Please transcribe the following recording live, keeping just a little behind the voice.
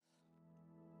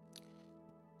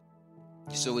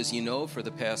So as you know, for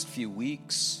the past few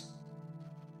weeks,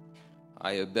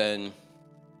 I have been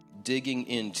digging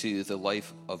into the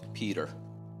life of Peter.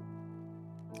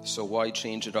 So why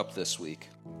change it up this week?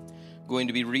 I'm going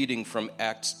to be reading from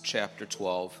Acts chapter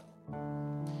 12.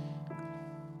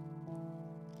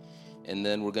 And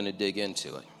then we're going to dig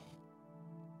into it.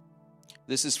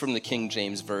 This is from the King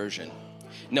James Version.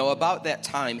 Now, about that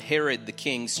time, Herod the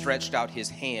king stretched out his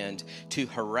hand to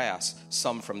harass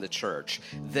some from the church.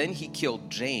 Then he killed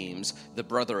James, the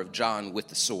brother of John, with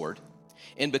the sword.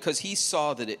 And because he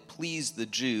saw that it pleased the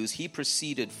Jews, he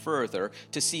proceeded further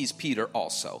to seize Peter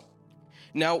also.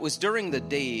 Now, it was during the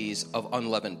days of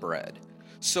unleavened bread.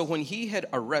 So when he had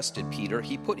arrested Peter,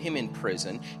 he put him in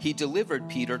prison. He delivered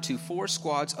Peter to 4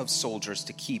 squads of soldiers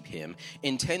to keep him,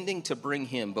 intending to bring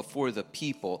him before the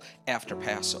people after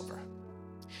Passover.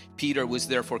 Peter was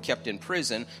therefore kept in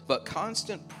prison, but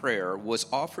constant prayer was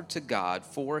offered to God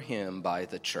for him by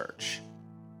the church.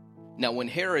 Now, when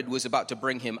Herod was about to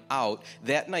bring him out,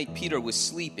 that night Peter was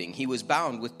sleeping. He was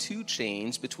bound with 2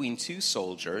 chains between 2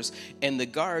 soldiers, and the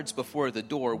guards before the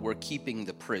door were keeping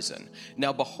the prison.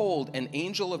 Now, behold, an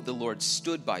angel of the Lord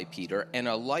stood by Peter, and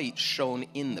a light shone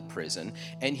in the prison.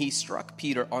 And he struck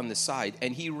Peter on the side,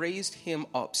 and he raised him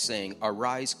up, saying,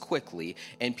 "Arise quickly."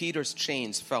 And Peter's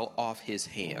chains fell off his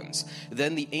hands.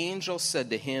 Then the angel said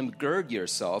to him, "Gird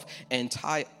yourself and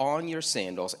tie on your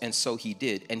sandals." And so he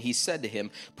did. And he said to him,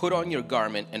 "Put on your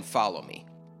garment and follow me."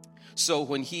 So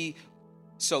he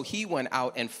went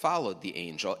out and followed the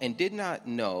angel, and did not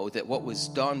know that what was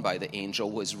done by the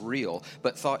angel was real,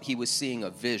 but thought he was seeing a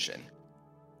vision.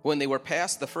 When they were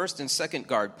past the first and second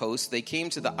guard posts, they came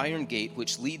to the iron gate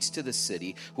which leads to the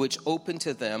city, which opened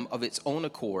to them of its own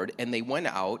accord, and they went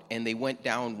out, and they went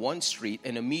down one street,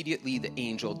 and immediately the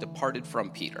angel departed from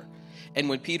Peter. And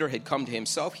when Peter had come to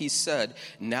himself, he said,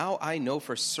 "Now I know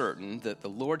for certain that the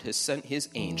Lord has sent his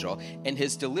angel and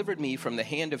has delivered me from the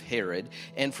hand of Herod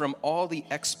and from all the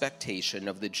expectation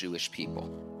of the Jewish people."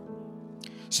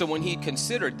 So when he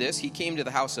considered this, he came to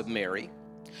the house of Mary,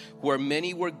 where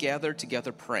many were gathered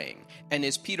together praying. And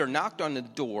as Peter knocked on the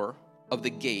door of the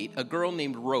gate, a girl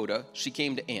named Rhoda, she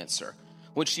came to answer.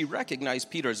 When she recognized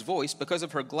Peter's voice, because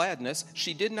of her gladness,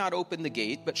 she did not open the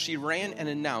gate, but she ran and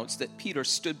announced that Peter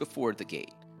stood before the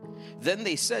gate. Then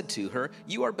they said to her,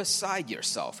 "You are beside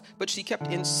yourself." But she kept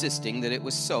insisting that it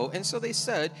was so, and so they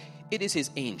said, "It is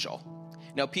his angel."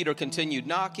 Now Peter continued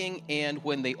knocking, and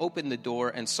when they opened the door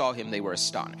and saw him, they were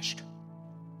astonished.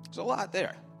 There's a lot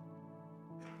there.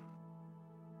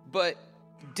 But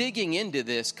digging into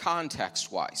this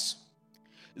context-wise,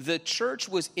 the church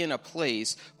was in a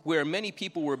place where many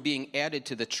people were being added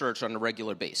to the church on a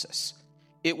regular basis.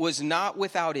 It was not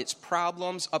without its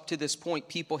problems. Up to this point,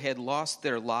 people had lost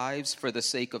their lives for the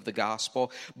sake of the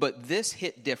gospel. But this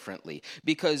hit differently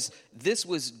because this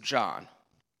was John.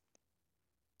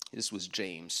 This was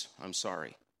James. I'm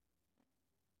sorry.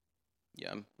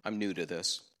 Yeah, I'm new to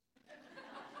this.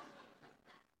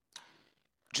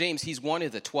 James, he's one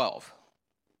of the 12.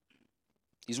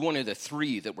 He's one of the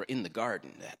 3 that were in the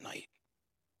garden that night,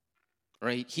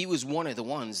 right? He was one of the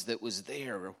ones that was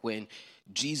there when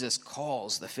Jesus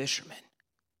calls the fishermen.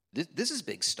 This is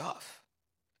big stuff.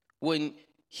 When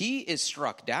he is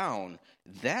struck down,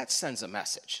 that sends a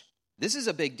message. This is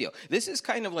a big deal. This is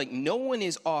kind of like no one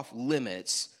is off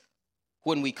limits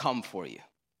when we come for you.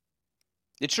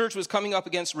 The church was coming up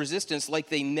against resistance like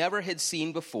they never had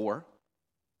seen before.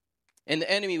 And the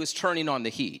enemy was turning on the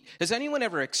heat. Has anyone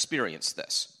ever experienced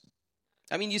this?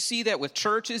 I mean, you see that with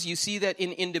churches, you see that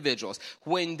in individuals.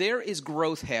 When there is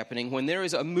growth happening, when there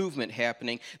is a movement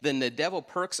happening, then the devil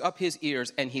perks up his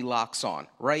ears and he locks on,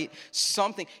 right?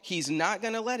 He's not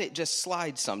going to let it just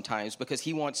slide sometimes because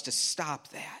he wants to stop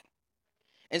that.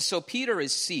 And so Peter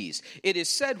is seized. It is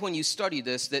said when you study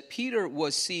this that Peter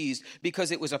was seized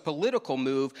because it was a political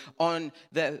move on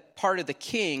the part of the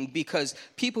king, because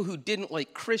people who didn't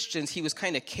like Christians, he was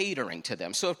kind of catering to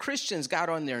them. So if Christians got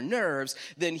on their nerves,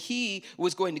 then he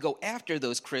was going to go after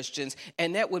those Christians,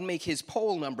 and that would make his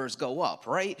poll numbers go up,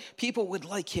 right? People would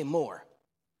like him more.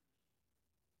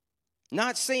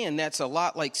 Not saying that's a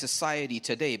lot like society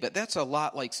today, but that's a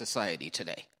lot like society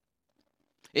today.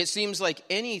 It seems like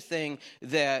anything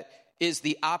that is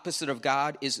the opposite of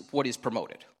God is what is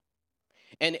promoted.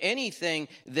 And anything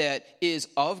that is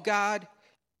of God,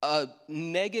 a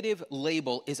negative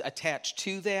label is attached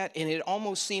to that, and it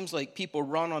almost seems like people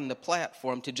run on the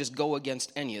platform to just go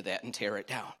against any of that and tear it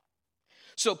down.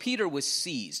 So Peter was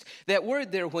seized. That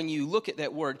word there, when you look at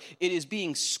that word, it is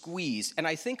being squeezed. And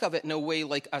I think of it in a way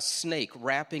like a snake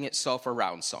wrapping itself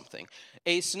around something.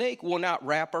 A snake will not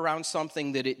wrap around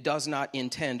something that it does not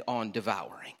intend on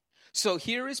devouring. So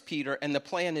here is Peter, and the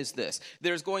plan is this.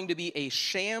 There's going to be a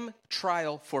sham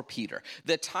trial for Peter.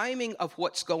 The timing of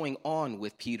what's going on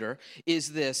with Peter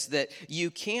is this, that you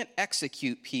can't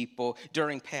execute people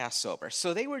during Passover.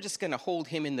 So they were just going to hold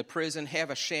him in the prison, have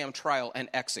a sham trial, and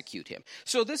execute him.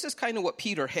 So this is kind of what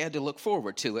Peter had to look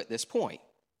forward to at this point.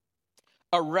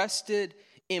 Arrested,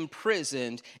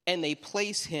 imprisoned, and they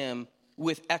place him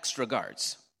with extra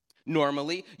guards.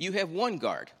 Normally, you have one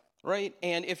guard. Right?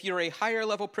 And if you're a higher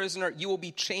level prisoner, you will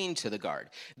be chained to the guard.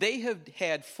 They have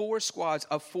had 4 squads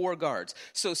of 4 guards.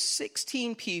 So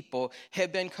 16 people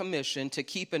have been commissioned to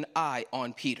keep an eye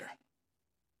on Peter.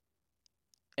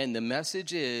 And the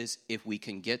message is, if we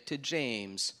can get to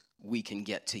James, we can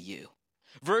get to you.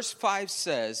 Verse 5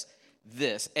 says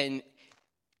this, and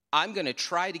I'm going to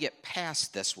try to get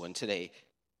past this one today.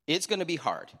 It's going to be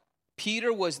hard.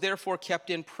 Peter was therefore kept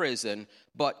in prison,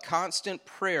 but constant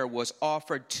prayer was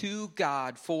offered to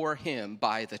God for him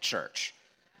by the church.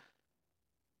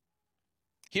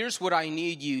 Here's what I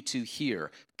need you to hear.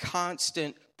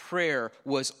 Constant prayer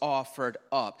was offered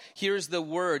up. Here's the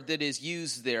word that is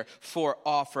used there for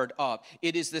offered up.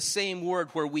 It is the same word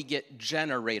where we get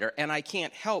generator. And I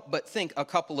can't help but think a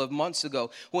couple of months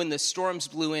ago when the storms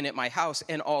blew in at my house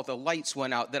and all the lights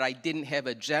went out that I didn't have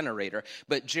a generator.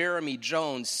 But Jeremy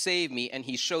Jones saved me, and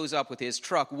he shows up with his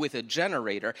truck with a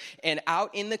generator. And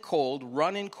out in the cold,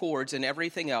 running cords and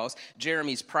everything else,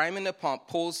 Jeremy's priming the pump,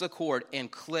 pulls the cord, and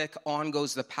click, on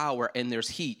goes the power, and there's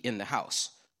heat in the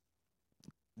house.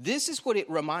 This is what it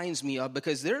reminds me of,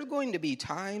 because there are going to be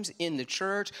times in the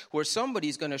church where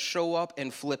somebody's going to show up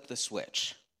and flip the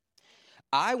switch.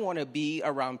 I want to be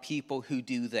around people who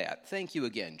do that. Thank you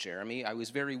again, Jeremy. I was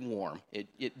very warm.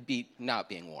 It beat not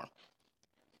being warm.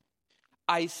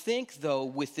 I think, though,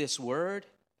 with this word,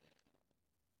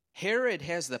 Herod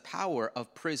has the power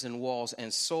of prison walls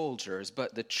and soldiers,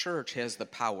 but the church has the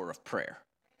power of prayer.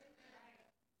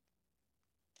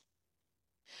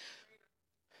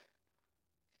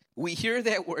 We hear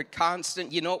that word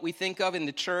constant. You know what we think of in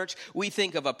the church? We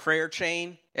think of a prayer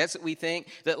chain. That's what we think.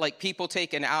 That like people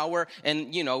take an hour,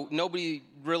 and nobody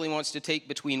really wants to take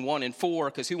between 1 and 4,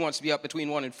 because who wants to be up between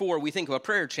 1 and 4? We think of a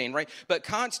prayer chain, right? But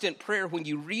constant prayer, when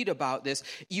you read about this,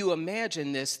 you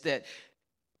imagine this, that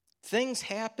things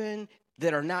happen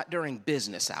that are not during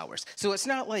business hours. So it's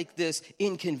not like this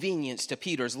inconvenience to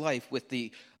Peter's life with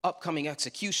the upcoming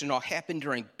execution all happened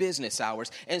during business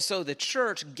hours. And so the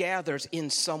church gathers in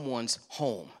someone's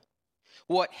home.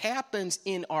 What happens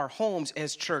in our homes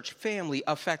as church family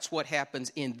affects what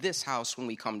happens in this house when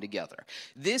we come together.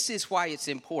 This is why it's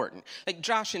important. Like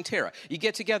Josh and Tara, you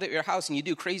get together at your house and you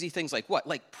do crazy things like what?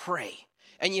 Like pray.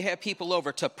 And you have people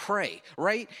over to pray,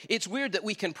 right? It's weird that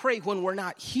we can pray when we're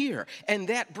not here. And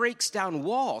that breaks down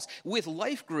walls with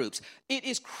life groups. It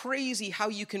is crazy how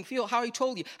you can feel, how I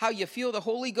told you, how you feel the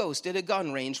Holy Ghost at a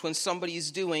gun range when somebody's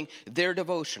doing their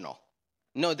devotional.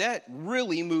 No, that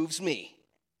really moves me.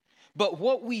 But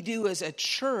what we do as a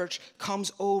church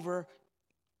comes over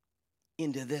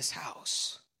into this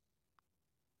house.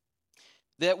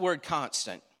 That word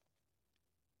constant.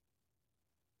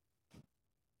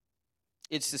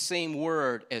 It's the same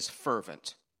word as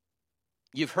fervent.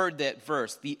 You've heard that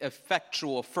verse, the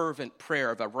effectual, fervent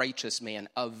prayer of a righteous man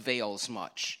avails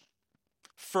much.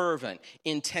 Fervent,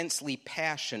 intensely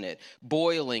passionate,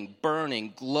 boiling,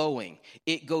 burning, glowing.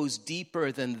 It goes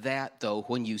deeper than that, though,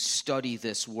 when you study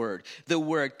this word. The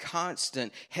word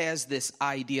constant has this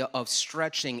idea of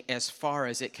stretching as far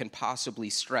as it can possibly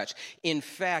stretch. In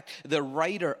fact, the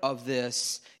writer of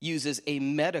this uses a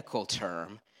medical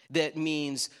term that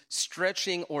means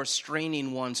stretching or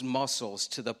straining one's muscles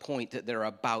to the point that they're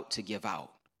about to give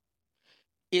out.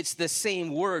 It's the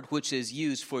same word which is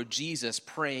used for Jesus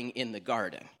praying in the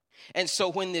garden. And so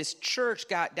when this church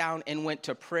got down and went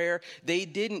to prayer, they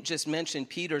didn't just mention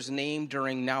Peter's name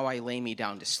during "Now I lay me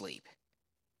down to sleep."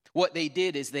 What they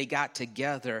did is they got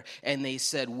together and they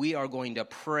said, we are going to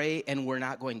pray, and we're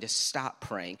not going to stop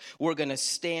praying. We're going to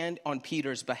stand on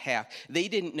Peter's behalf. They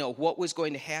didn't know what was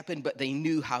going to happen, but they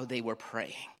knew how they were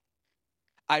praying.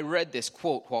 I read this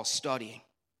quote while studying.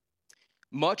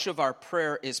 Much of our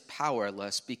prayer is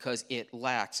powerless because it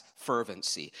lacks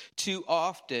fervency. Too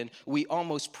often, we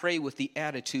almost pray with the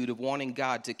attitude of wanting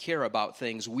God to care about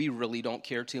things we really don't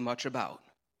care too much about.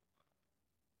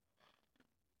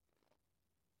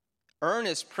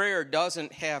 Earnest prayer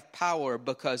doesn't have power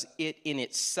because it in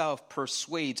itself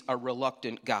persuades a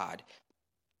reluctant God.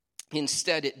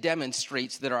 Instead, it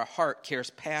demonstrates that our heart cares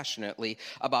passionately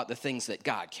about the things that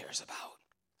God cares about.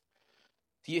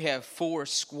 You have 4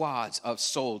 squads of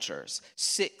soldiers,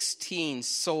 16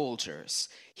 soldiers.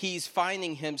 He's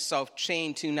finding himself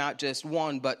chained to not just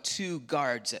 1, but 2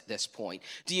 guards at this point.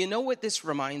 Do you know what this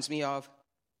reminds me of?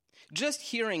 Just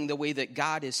hearing the way that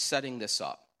God is setting this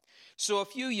up. So a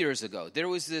few years ago, there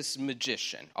was this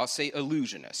magician, I'll say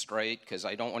illusionist, right? Because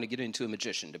I don't want to get into a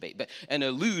magician debate, but an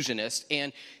illusionist,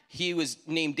 and he was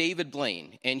named David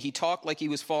Blaine, and he talked like he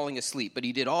was falling asleep, but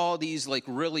he did all these like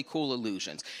really cool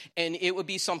illusions. And it would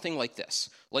be something like this.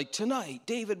 Like, tonight,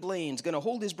 David Blaine's going to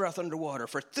hold his breath underwater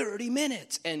for 30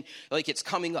 minutes, and like it's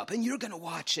coming up, and you're going to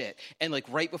watch it. And like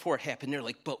right before it happened, they're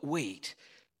like, but wait.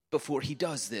 Before he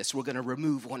does this, we're going to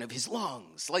remove one of his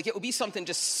lungs. Like it would be something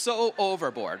just so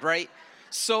overboard, right?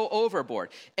 So overboard.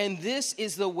 And this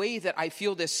is the way that I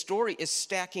feel this story is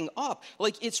stacking up.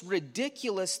 Like it's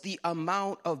ridiculous the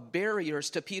amount of barriers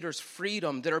to Peter's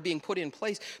freedom that are being put in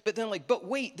place. But then like, but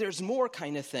wait, there's more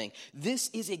kind of thing. This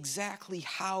is exactly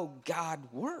how God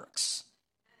works.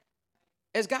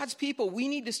 As God's people, we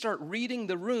need to start reading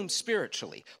the room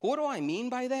spiritually. What do I mean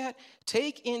by that?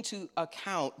 Take into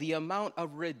account the amount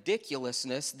of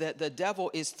ridiculousness that the devil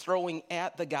is throwing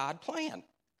at the God plan.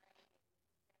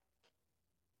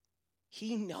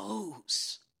 He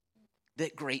knows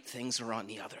that great things are on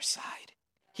the other side.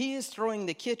 He is throwing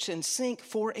the kitchen sink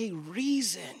for a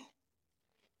reason.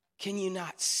 Can you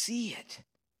not see it?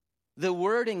 The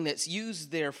wording that's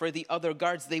used there for the other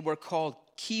guards, they were called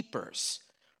keepers.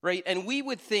 Right? And we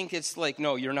would think it's like,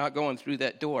 no, you're not going through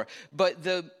that door. But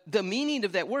the meaning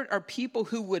of that word are people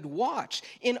who would watch.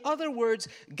 In other words,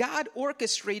 God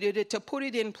orchestrated it to put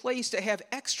it in place to have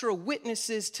extra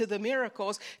witnesses to the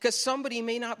miracles because somebody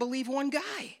may not believe one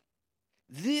guy.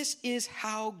 This is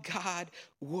how God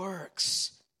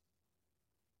works.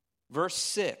 Verse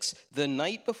 6, the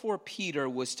night before Peter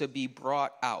was to be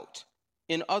brought out.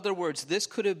 In other words, this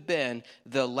could have been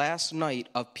the last night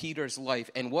of Peter's life.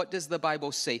 And what does the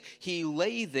Bible say? He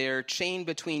lay there chained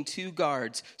between 2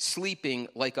 guards, sleeping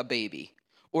like a baby.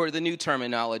 Or the new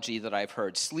terminology that I've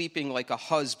heard, sleeping like a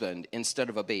husband instead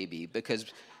of a baby, because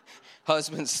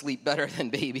husbands sleep better than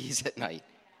babies at night.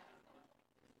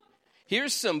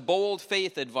 Here's some bold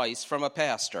faith advice from a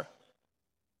pastor.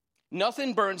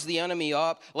 Nothing burns the enemy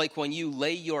up like when you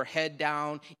lay your head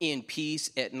down in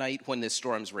peace at night when the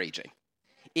storm's raging.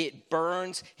 It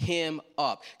burns him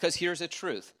up. Because here's the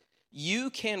truth. You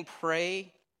can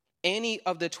pray any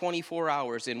of the 24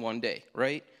 hours in one day,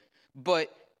 right?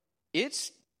 But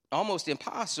it's almost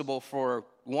impossible for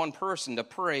one person to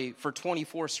pray for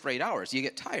 24 straight hours. You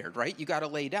get tired, right? You got to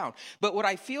lay down. But what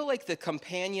I feel like the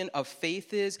companion of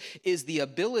faith is the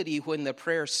ability when the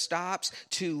prayer stops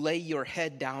to lay your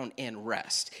head down and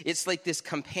rest. It's like this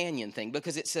companion thing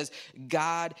because it says,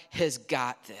 God has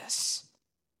got this.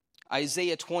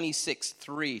 Isaiah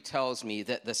 26:3 tells me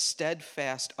that the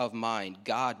steadfast of mind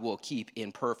God will keep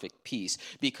in perfect peace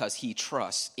because he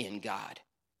trusts in God.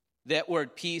 That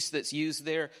word peace that's used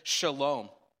there, shalom.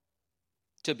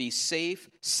 To be safe,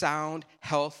 sound,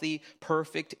 healthy,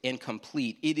 perfect, and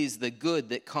complete. It is the good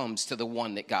that comes to the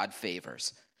one that God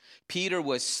favors. Peter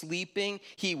was sleeping,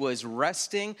 he was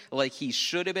resting like he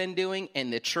should have been doing,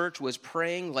 and the church was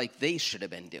praying like they should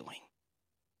have been doing.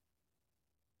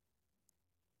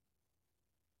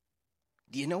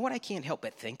 Do you know what I can't help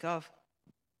but think of?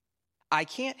 I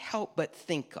can't help but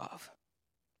think of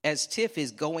as Tiff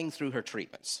is going through her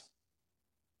treatments.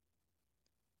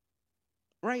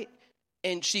 Right?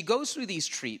 And she goes through these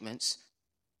treatments,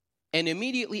 and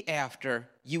immediately after,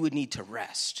 you would need to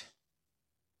rest.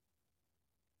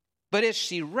 But as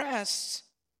she rests,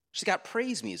 she's got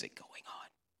praise music going on.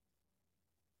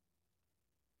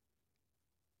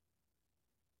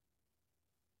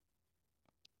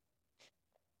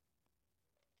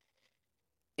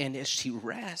 And as she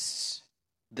rests,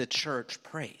 the church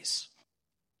prays.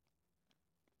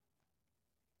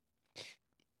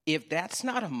 If that's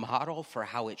not a model for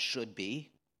how it should be,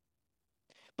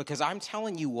 because I'm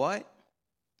telling you what,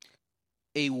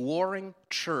 a warring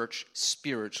church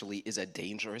spiritually is a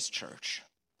dangerous church.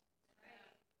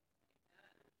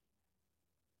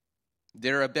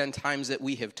 There have been times that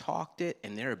we have talked it,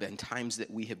 and there have been times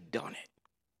that we have done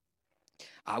it.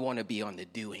 I want to be on the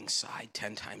doing side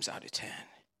 10 times out of 10.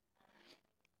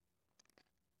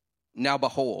 Now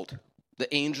behold,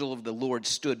 the angel of the Lord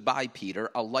stood by Peter.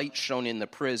 A light shone in the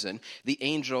prison. The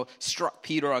angel struck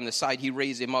Peter on the side. He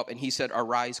raised him up, and he said,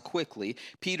 "Arise quickly."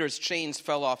 Peter's chains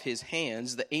fell off his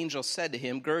hands. The angel said to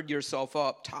him, "Gird yourself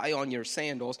up, tie on your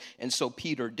sandals." And so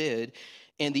Peter did.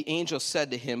 And the angel said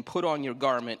to him, "Put on your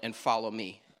garment and follow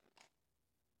me."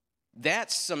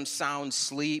 That's some sound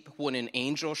sleep when an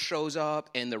angel shows up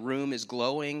and the room is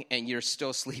glowing and you're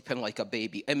still sleeping like a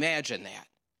baby. Imagine that.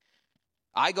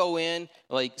 I go in,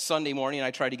 like, Sunday morning,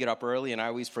 I try to get up early, and I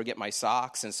always forget my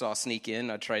socks, and so I'll sneak in.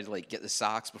 I try to, like, get the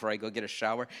socks before I go get a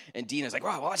shower, and Dina's like,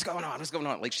 wow, what's going on? What's going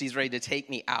on? Like, she's ready to take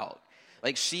me out.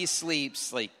 Like, she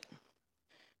sleeps, like,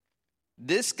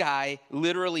 this guy,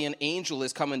 literally an angel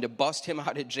is coming to bust him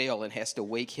out of jail and has to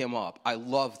wake him up. I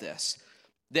love this.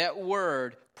 That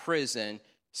word, prison,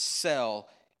 cell,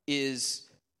 is,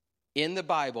 in the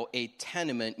Bible, a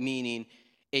tenement, meaning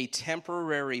a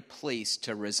temporary place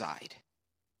to reside.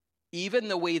 Even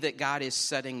the way that God is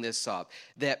setting this up,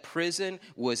 that prison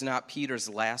was not Peter's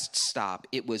last stop.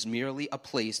 It was merely a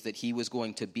place that he was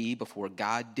going to be before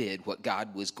God did what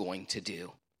God was going to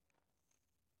do.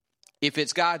 If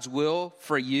it's God's will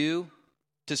for you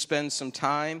to spend some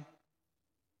time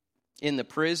in the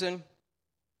prison,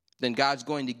 then God's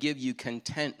going to give you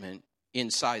contentment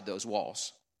inside those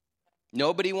walls.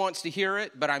 Nobody wants to hear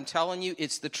it, but I'm telling you,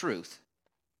 it's the truth.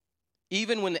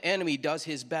 Even when the enemy does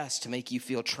his best to make you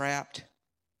feel trapped,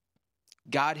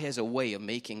 God has a way of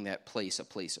making that place a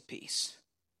place of peace.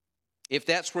 If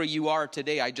that's where you are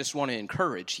today, I just want to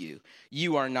encourage you.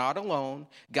 You are not alone.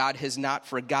 God has not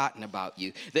forgotten about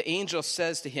you. The angel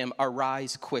says to him,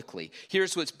 arise quickly.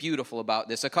 Here's what's beautiful about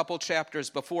this. A couple chapters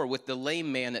before, with the lame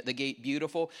man at the gate,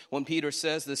 beautiful, when Peter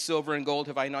says, the silver and gold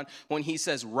have I none, when he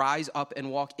says, rise up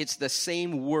and walk, it's the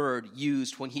same word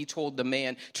used when he told the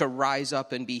man to rise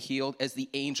up and be healed as the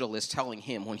angel is telling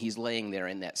him when he's laying there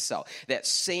in that cell. That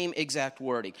same exact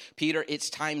wording. Peter, it's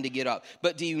time to get up.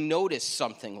 But do you notice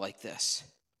something like this?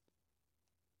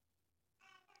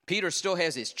 Peter still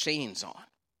has his chains on.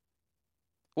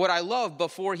 What I love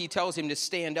before he tells him to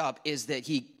stand up is that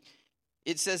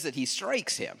it says that he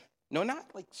strikes him. No, not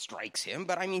like strikes him,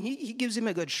 but I mean, he gives him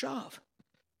a good shove.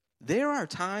 There are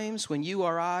times when you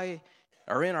or I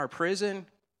are in our prison,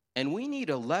 and we need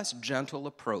a less gentle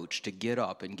approach to get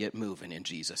up and get moving in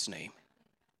Jesus' name.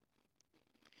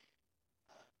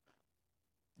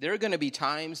 There are going to be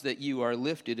times that you are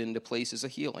lifted into places of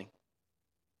healing.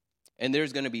 And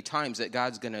there's going to be times that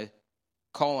God's going to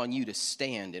call on you to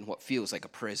stand in what feels like a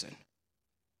prison.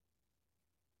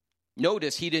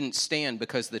 Notice he didn't stand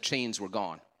because the chains were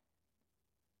gone.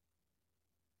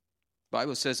 The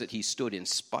Bible says that he stood in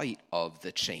spite of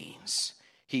the chains.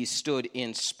 He stood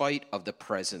in spite of the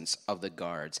presence of the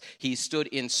guards. He stood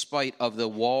in spite of the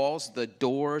walls, the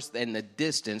doors, and the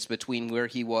distance between where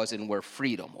he was and where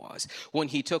freedom was. When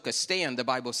he took a stand, the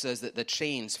Bible says that the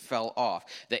chains fell off.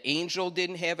 The angel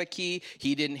didn't have a key.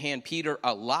 He didn't hand Peter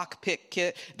a lockpick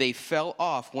kit. They fell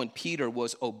off when Peter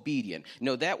was obedient.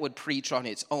 No, that would preach on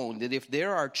its own, that if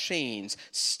there are chains,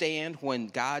 stand when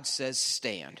God says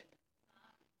stand.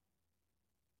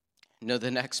 No,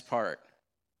 the next part.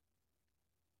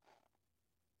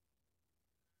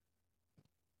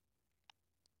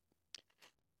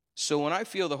 So when I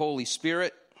feel the Holy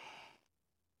Spirit,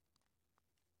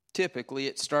 typically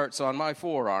it starts on my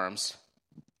forearms.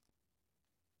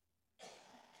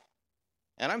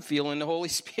 And I'm feeling the Holy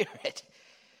Spirit.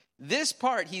 This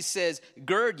part, he says,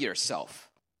 gird yourself.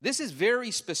 This is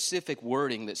very specific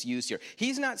wording that's used here.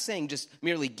 He's not saying just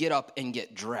merely get up and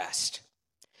get dressed.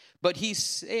 But he's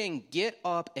saying get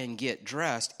up and get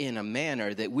dressed in a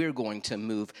manner that we're going to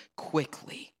move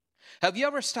quickly. Have you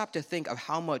ever stopped to think of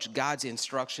how much God's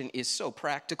instruction is so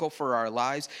practical for our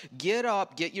lives? Get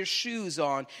up, get your shoes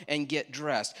on, and get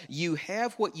dressed. You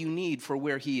have what you need for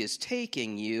where he is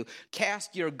taking you.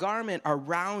 Cast your garment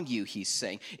around you, he's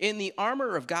saying. In the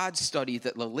Armor of God study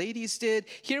that the ladies did,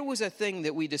 here was a thing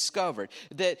that we discovered.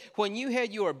 That when you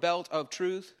had your belt of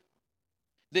truth,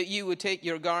 that you would take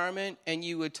your garment and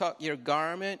you would tuck your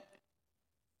garment.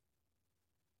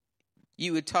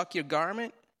 You would tuck your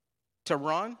garment to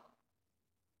run.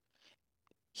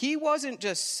 He wasn't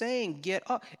just saying get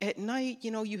up. At night,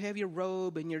 you have your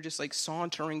robe and you're just like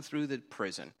sauntering through the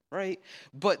prison, right?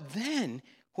 But then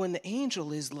when the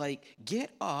angel is like, get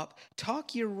up,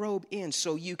 tuck your robe in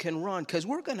so you can run, because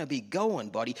we're going to be going,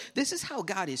 buddy. This is how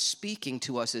God is speaking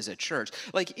to us as a church.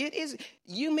 Like it is,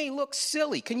 you may look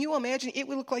silly. Can you imagine? It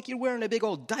would look like you're wearing a big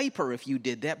old diaper if you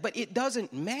did that, but it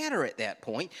doesn't matter at that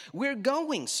point. We're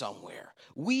going somewhere.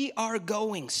 We are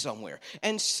going somewhere.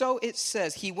 And so it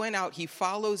says he went out, he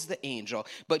follows the angel,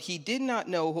 but he did not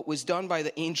know what was done by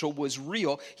the angel was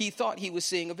real. He thought he was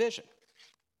seeing a vision.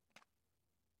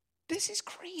 This is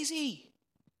crazy.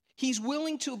 He's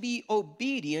willing to be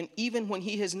obedient even when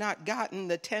he has not gotten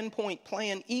the 10-point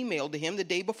plan emailed to him the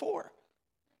day before.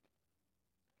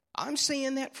 I'm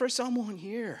saying that for someone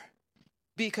here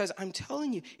because I'm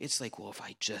telling you, it's like, well, if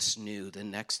I just knew the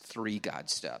next 3 God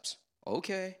steps.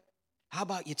 Okay. How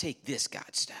about you take this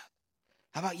God step?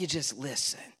 How about you just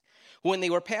listen? When they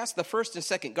were past the first and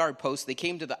second guard posts, they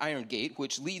came to the iron gate,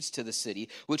 which leads to the city,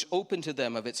 which opened to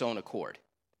them of its own accord.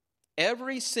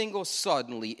 Every single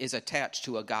suddenly is attached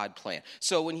to a God plan.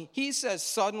 So when he says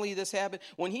suddenly this happened,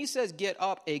 when he says get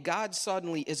up, a God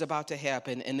suddenly is about to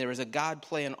happen, and there is a God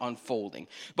plan unfolding.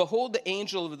 Behold, the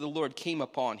angel of the Lord came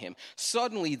upon him.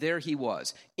 Suddenly there he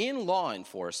was. In law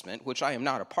enforcement, which I am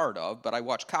not a part of, but I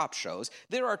watch cop shows,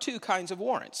 there are two kinds of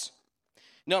warrants.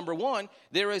 Number one,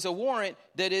 there is a warrant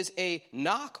that is a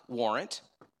knock warrant,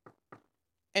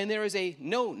 and there is a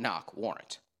no-knock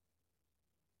warrant.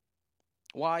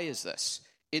 Why is this?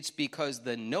 It's because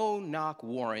the no-knock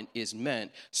warrant is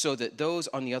meant so that those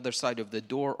on the other side of the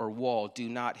door or wall do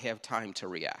not have time to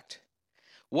react.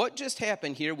 What just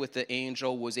happened here with the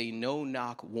angel was a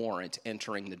no-knock warrant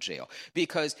entering the jail,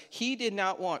 because he did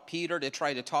not want Peter to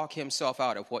try to talk himself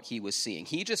out of what he was seeing.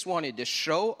 He just wanted to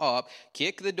show up,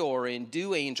 kick the door in,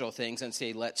 do angel things, and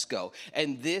say, let's go.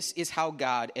 And this is how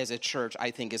God, as a church,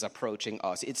 I think, is approaching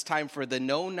us. It's time for the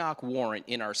no-knock warrant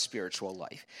in our spiritual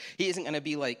life. He isn't going to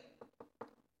be like,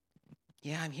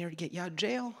 yeah, I'm here to get you out of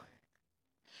jail.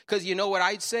 Because you know what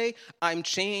I'd say? I'm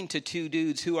chained to two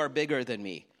dudes who are bigger than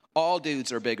me. All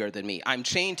dudes are bigger than me. I'm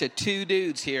chained to two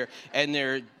dudes here, and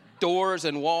there are doors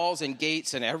and walls and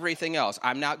gates and everything else.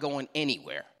 I'm not going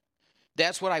anywhere.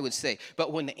 That's what I would say.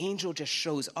 But when the angel just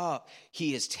shows up,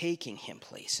 he is taking him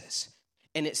places.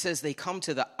 And it says they come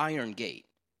to the iron gate.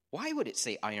 Why would it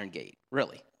say iron gate,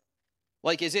 really?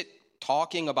 Like, is it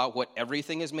talking about what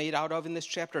everything is made out of in this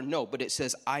chapter? No, but it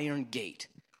says iron gate.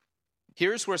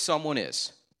 Here's where someone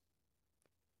is.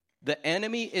 The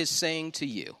enemy is saying to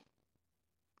you,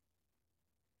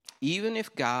 even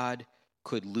if God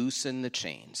could loosen the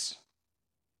chains,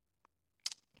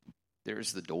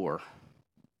 there's the door.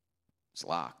 It's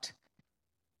locked.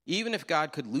 Even if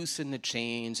God could loosen the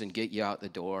chains and get you out the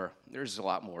door, there's a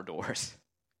lot more doors.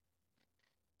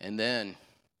 And then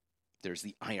there's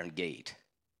the iron gate.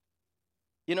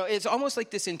 You know, it's almost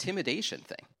like this intimidation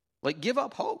thing. Like, give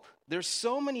up hope. There's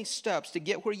so many steps to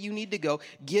get where you need to go.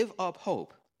 Give up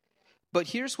hope. But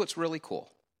here's what's really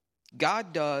cool.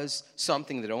 God does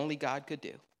something that only God could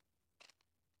do.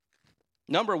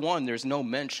 Number one, there's no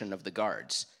mention of the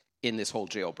guards in this whole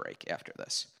jailbreak after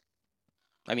this.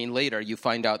 I mean, later you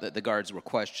find out that the guards were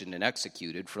questioned and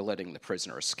executed for letting the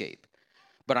prisoner escape.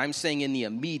 But I'm saying in the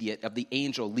immediate of the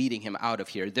angel leading him out of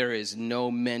here, there is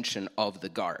no mention of the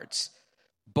guards.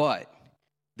 But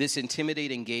this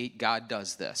intimidating gate, God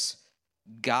does this.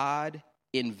 God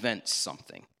invents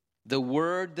something. The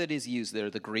word that is used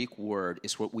there, the Greek word,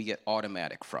 is what we get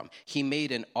automatic from. He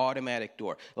made an automatic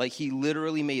door. Like, he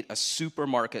literally made a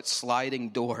supermarket sliding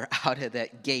door out of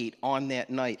that gate on that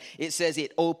night. It says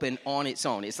it opened on its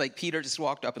own. It's like Peter just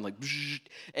walked up and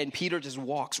and Peter just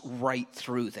walks right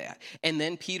through that. And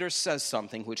then Peter says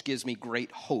something which gives me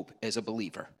great hope as a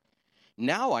believer.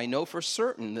 Now I know for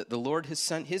certain that the Lord has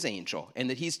sent his angel, and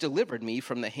that he's delivered me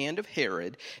from the hand of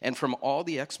Herod and from all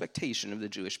the expectation of the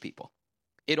Jewish people.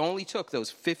 It only took those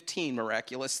 15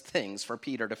 miraculous things for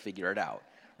Peter to figure it out,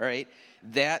 right?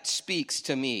 That speaks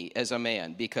to me as a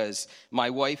man, because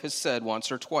my wife has said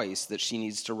once or twice that she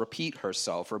needs to repeat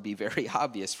herself or be very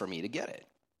obvious for me to get it.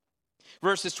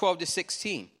 Verses 12 to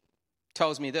 16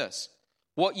 tells me this: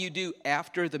 what you do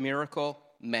after the miracle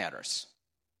matters.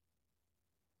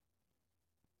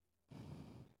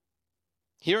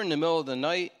 Here in the middle of the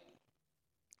night,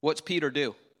 what's Peter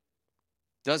do?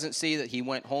 Doesn't say that he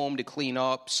went home to clean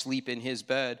up, sleep in his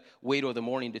bed, wait till the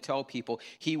morning to tell people.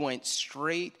 He went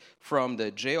straight from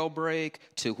the jailbreak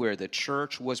to where the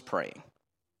church was praying.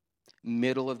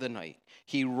 Middle of the night.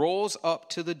 He rolls up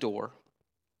to the door.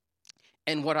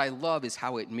 And what I love is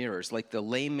how it mirrors. Like the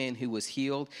lame man who was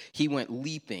healed, he went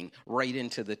leaping right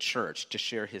into the church to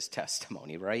share his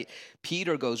testimony, right?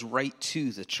 Peter goes right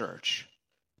to the church.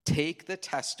 Take the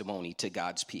testimony to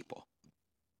God's people.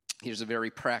 Here's a very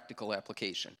practical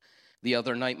application. The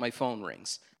other night, my phone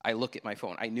rings. I look at my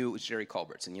phone. I knew it was Jerry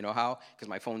Culbertson. You know how? Because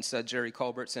my phone said Jerry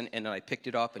Culbertson, and then I picked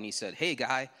it up, and he said, "Hey,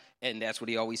 guy," and that's what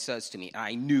he always says to me.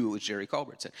 I knew it was Jerry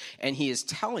Culbertson. And he is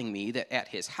telling me that at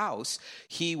his house,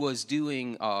 he was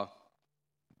doing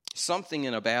something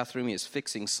in a bathroom. He was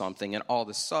fixing something, and all of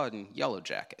a sudden, Yellow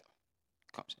Jacket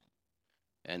comes in.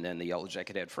 And then the Yellow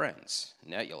Jacket had friends.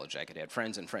 And that Yellow Jacket had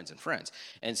friends and friends and friends.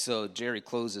 And so Jerry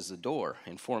closes the door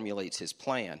and formulates his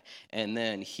plan. And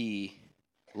then he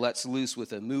lets loose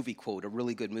with a movie quote, a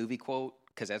really good movie quote,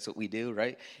 because that's what we do,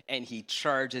 right? And he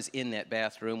charges in that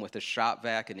bathroom with a shop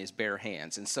vac in his bare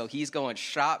hands. And so he's going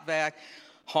shop vac,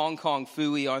 Hong Kong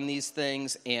Phooey on these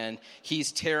things, and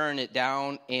he's tearing it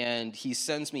down, and he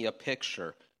sends me a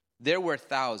picture. There were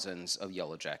thousands of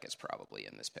Yellow Jackets probably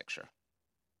in this picture.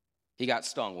 He got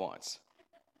stung once.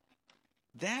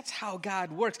 That's how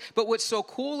God works. But what's so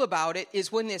cool about it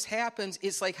is when this happens,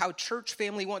 it's like how church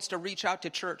family wants to reach out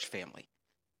to church family.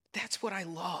 That's what I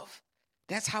love.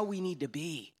 That's how we need to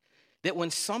be. That when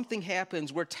something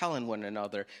happens, we're telling one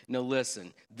another, no,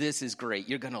 listen, this is great.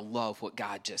 You're going to love what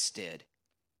God just did.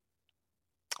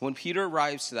 When Peter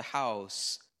arrives to the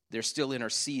house, they're still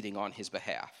interceding on his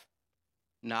behalf.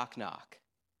 Knock, knock.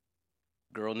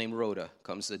 Girl named Rhoda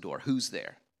comes to the door. Who's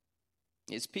there?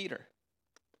 It's Peter.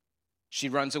 She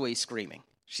runs away screaming.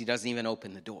 She doesn't even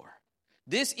open the door.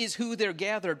 This is who they're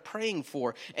gathered praying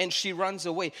for, and she runs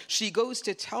away. She goes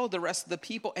to tell the rest of the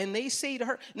people, and they say to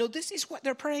her, no, this is what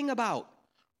they're praying about.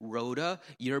 Rhoda,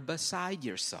 you're beside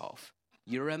yourself.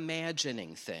 You're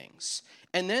imagining things.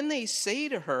 And then they say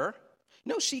to her,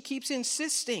 no, she keeps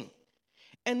insisting.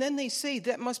 And then they say,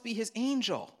 that must be his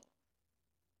angel.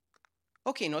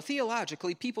 Okay, now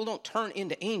theologically, people don't turn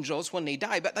into angels when they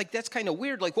die, but that's kind of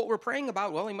weird. Like what we're praying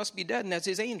about, well, he must be dead and that's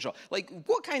his angel. Like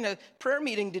what kind of prayer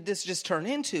meeting did this just turn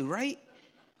into, right?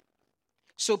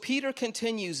 So Peter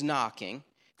continues knocking.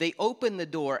 They open the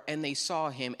door and they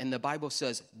saw him, and the Bible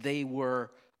says they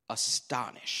were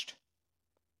astonished.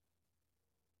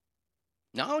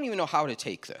 Now I don't even know how to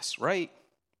take this, right?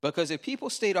 Because if people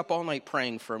stayed up all night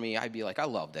praying for me, I'd be like, I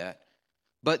love that.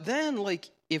 But then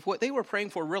if what they were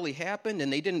praying for really happened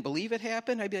and they didn't believe it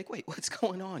happened, I'd be like, wait, what's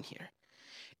going on here?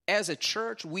 As a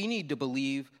church, we need to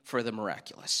believe for the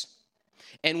miraculous.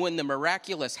 And when the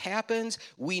miraculous happens,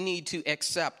 we need to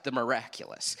accept the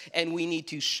miraculous. And we need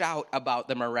to shout about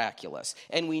the miraculous.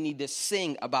 And we need to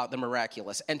sing about the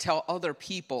miraculous and tell other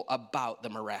people about the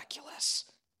miraculous.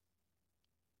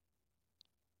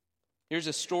 Here's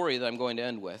a story that I'm going to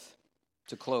end with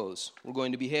to close. We're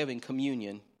going to be having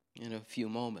communion in a few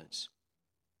moments.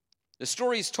 The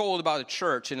story is told about a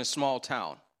church in a small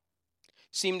town.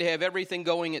 Seemed to have everything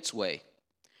going its way.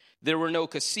 There were no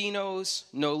casinos,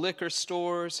 no liquor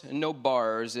stores, and no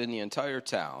bars in the entire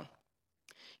town.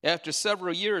 After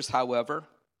several years, however,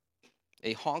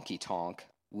 a honky-tonk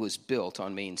was built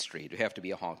on Main Street. It would have to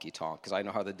be a honky-tonk because I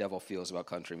know how the devil feels about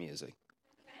country music.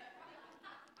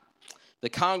 The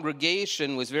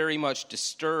congregation was very much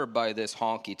disturbed by this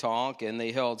honky-tonk, and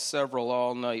they held several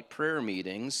all-night prayer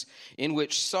meetings in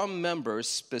which some members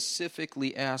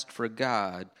specifically asked for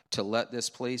God to let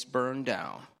this place burn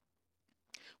down.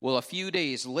 Well, a few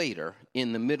days later,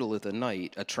 in the middle of the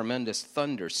night, a tremendous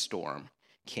thunderstorm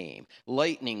came.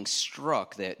 Lightning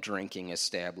struck that drinking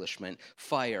establishment.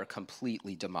 Fire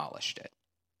completely demolished it.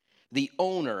 The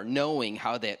owner, knowing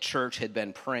how that church had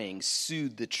been praying,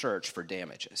 sued the church for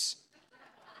damages.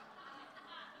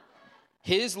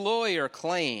 His lawyer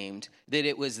claimed that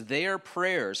it was their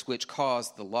prayers which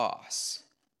caused the loss.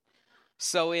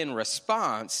 So in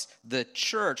response, the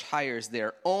church hires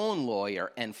their own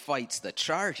lawyer and fights the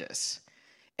charges.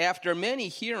 After many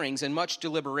hearings and much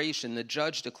deliberation, the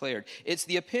judge declared, it's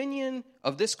the opinion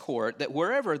of this court that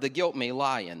wherever the guilt may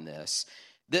lie in this,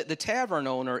 that the tavern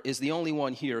owner is the only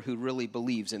one here who really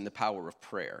believes in the power of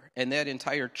prayer. And that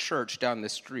entire church down the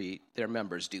street, their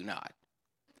members do not.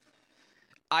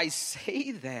 I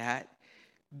say that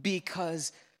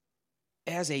because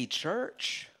as a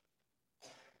church,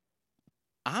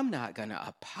 I'm not going to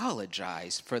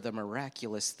apologize for the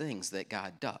miraculous things that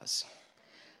God does.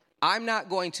 I'm not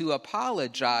going to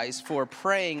apologize for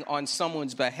praying on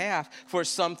someone's behalf for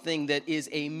something that is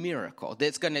a miracle,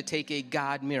 that's going to take a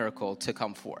God miracle to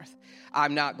come forth.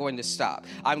 I'm not going to stop.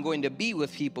 I'm going to be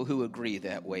with people who agree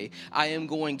that way. I am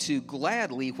going to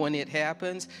gladly, when it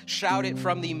happens, shout it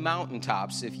from the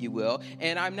mountaintops, if you will,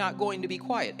 and I'm not going to be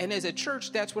quiet. And as a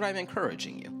church, that's what I'm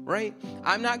encouraging you, right?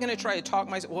 I'm not going to try to talk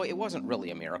myself, well, it wasn't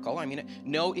really a miracle.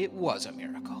 No, it was a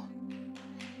miracle.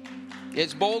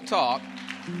 It's bold talk.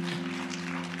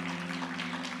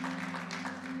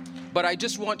 But I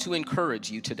just want to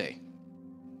encourage you today.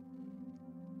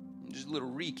 Just a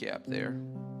little recap there.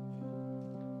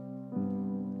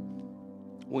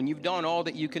 When you've done all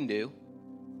that you can do,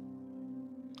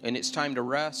 and it's time to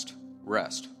rest,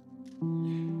 rest.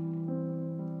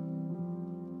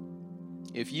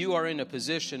 If you are in a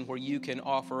position where you can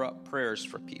offer up prayers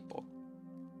for people,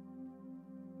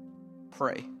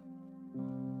 pray.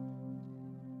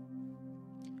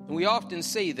 And we often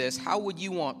say this, how would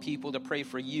you want people to pray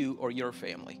for you or your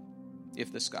family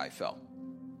if the sky fell?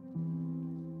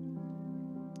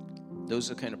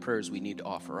 Those are the kind of prayers we need to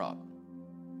offer up.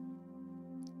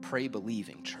 Pray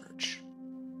believing, church.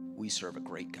 We serve a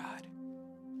great God.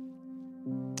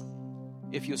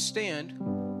 If you'll stand,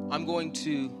 I'm going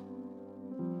to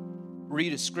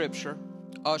read a scripture.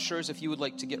 Ushers, if you would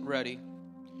like to get ready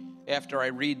after I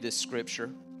read this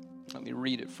scripture. Let me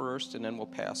read it first, and then we'll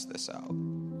pass this out.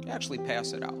 Actually,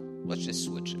 pass it out. Let's just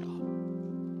switch it up.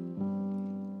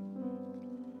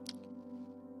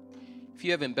 If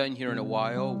you haven't been here in a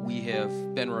while, we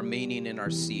have been remaining in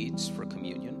our seats for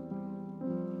communion.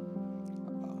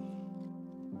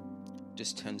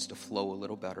 Just tends to flow a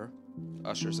little better.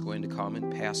 Ushers are going to come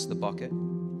and pass the bucket.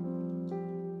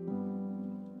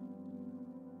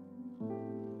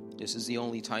 This is the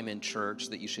only time in church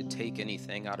that you should take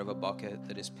anything out of a bucket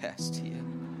that is passed to you.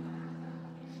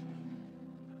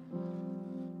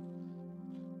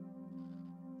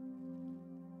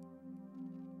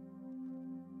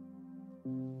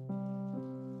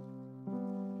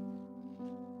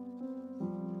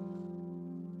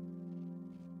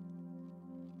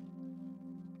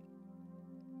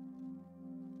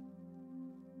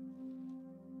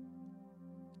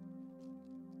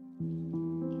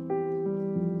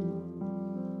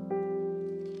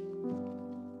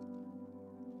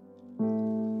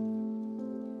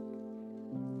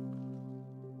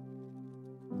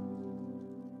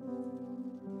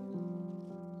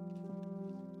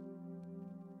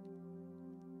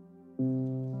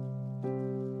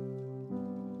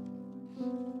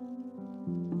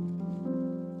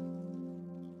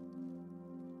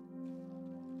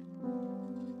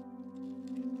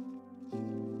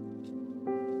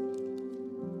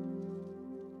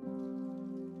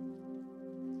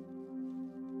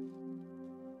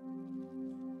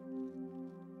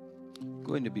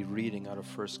 I'm going to be reading out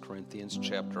of 1 Corinthians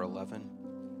chapter 11.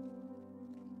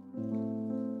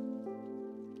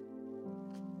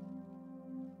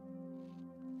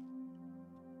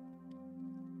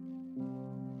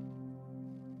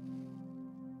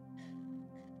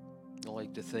 I'd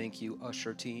like to thank you,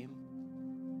 usher team.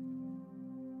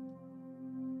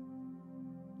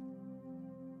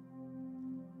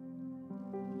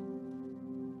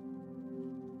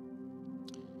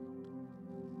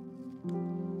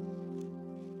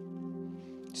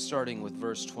 Starting with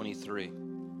verse 23.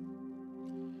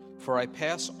 For I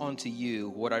pass on to you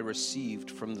what I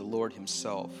received from the Lord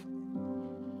himself.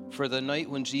 For the night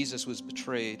when Jesus was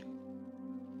betrayed,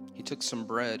 he took some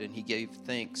bread and he gave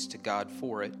thanks to God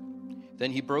for it.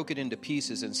 Then he broke it into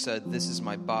pieces and said, "This is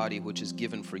my body, which is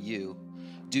given for you.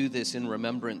 Do this in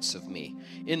remembrance of me."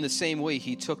 In the same way,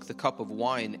 he took the cup of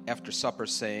wine after supper,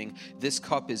 saying, "This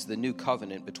cup is the new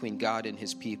covenant between God and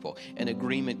his people, an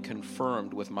agreement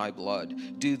confirmed with my blood.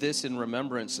 Do this in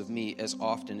remembrance of me as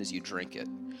often as you drink it.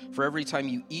 For every time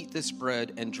you eat this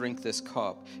bread and drink this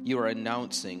cup, you are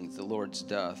announcing the Lord's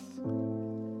death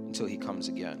until he comes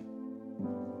again."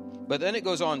 But then it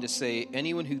goes on to say,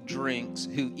 anyone who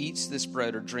eats this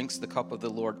bread or drinks the cup of the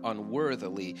Lord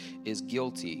unworthily is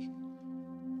guilty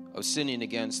of sinning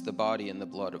against the body and the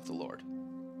blood of the Lord.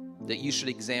 That you should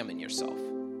examine yourself.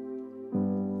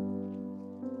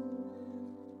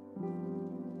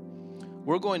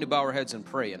 We're going to bow our heads and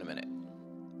pray in a minute.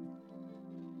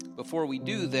 Before we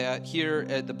do that, here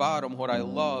at the bottom, what I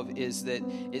love is that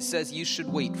it says you should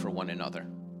wait for one another.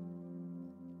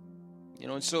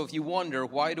 And so if you wonder,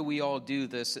 why do we all do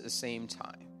this at the same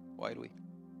time? Why do we?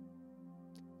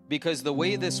 Because the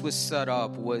way this was set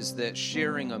up was that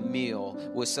sharing a meal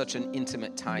was such an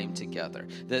intimate time together.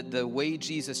 That the way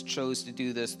Jesus chose to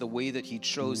do this, the way that he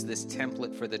chose this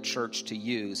template for the church to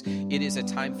use, it is a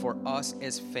time for us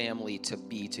as family to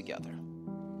be together.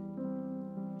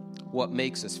 What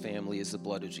makes us family is the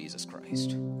blood of Jesus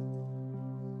Christ.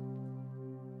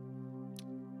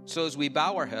 So as we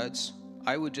bow our heads,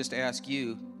 I would just ask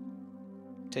you,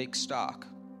 take stock.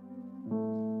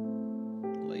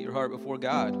 Lay your heart before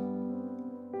God.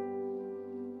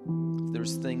 If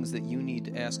there's things that you need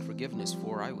to ask forgiveness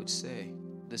for, I would say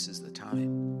this is the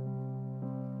time.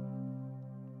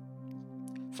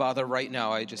 Father, right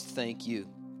now I just thank you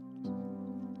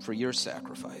for your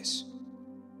sacrifice.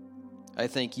 I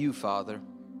thank you, Father,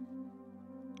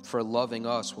 for loving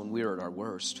us when we were at our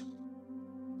worst.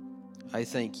 I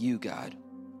thank you, God,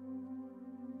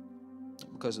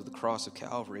 because of the cross of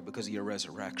Calvary, because of your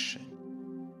resurrection,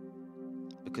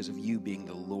 because of you being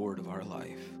the Lord of our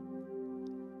life.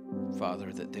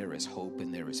 Father, that there is hope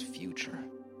and there is future.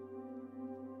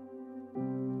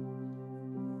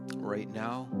 Right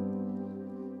now,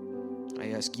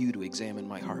 I ask you to examine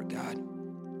my heart, God.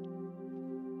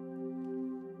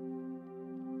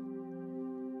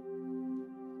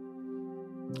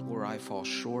 Where I fall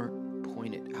short,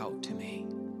 point it out to me.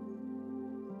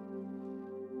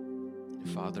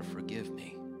 Father, forgive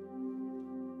me.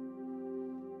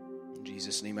 In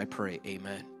Jesus' name I pray,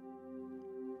 amen.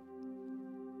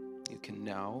 You can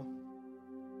now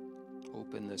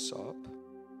open this up.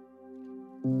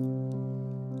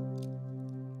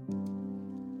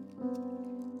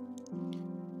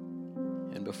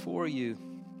 before you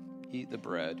eat the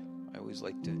bread, I always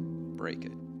like to break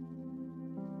it.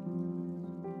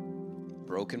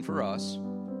 Broken for us.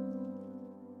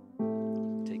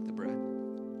 Take the bread.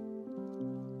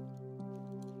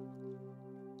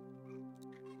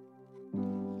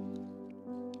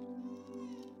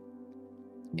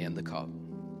 And the cup.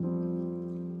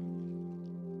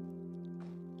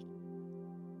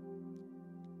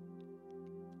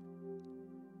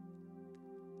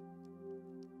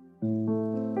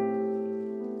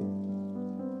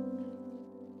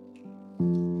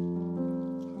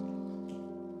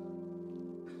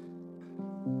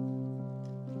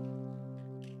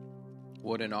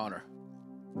 What an honor.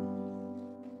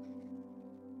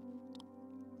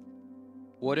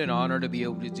 What an honor to be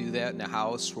able to do that in a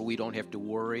house where we don't have to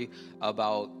worry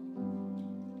about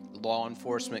law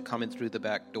enforcement coming through the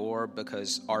back door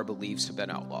because our beliefs have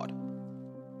been outlawed.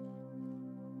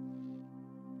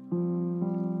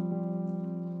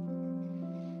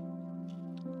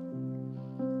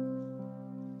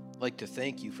 I'd like to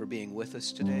thank you for being with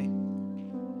us today.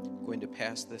 I'm going to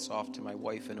pass this off to my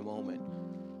wife in a moment,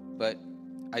 but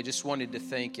I just wanted to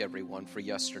thank everyone for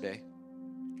yesterday.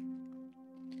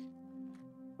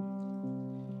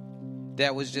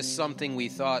 That was just something we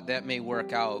thought that may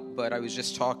work out, but I was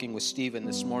just talking with Stephen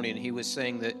this morning, and he was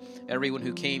saying that everyone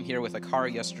who came here with a car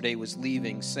yesterday was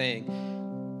leaving saying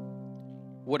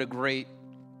what a great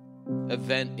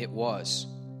event it was.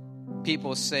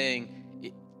 People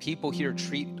saying, people here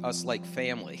treat us like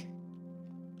family.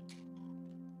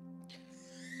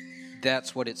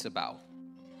 That's what it's about.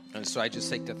 And so I just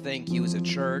like to thank you as a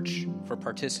church for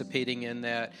participating in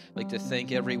that. I'd like to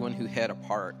thank everyone who had a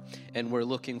part. And we're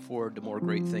looking forward to more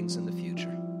great things in the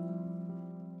future.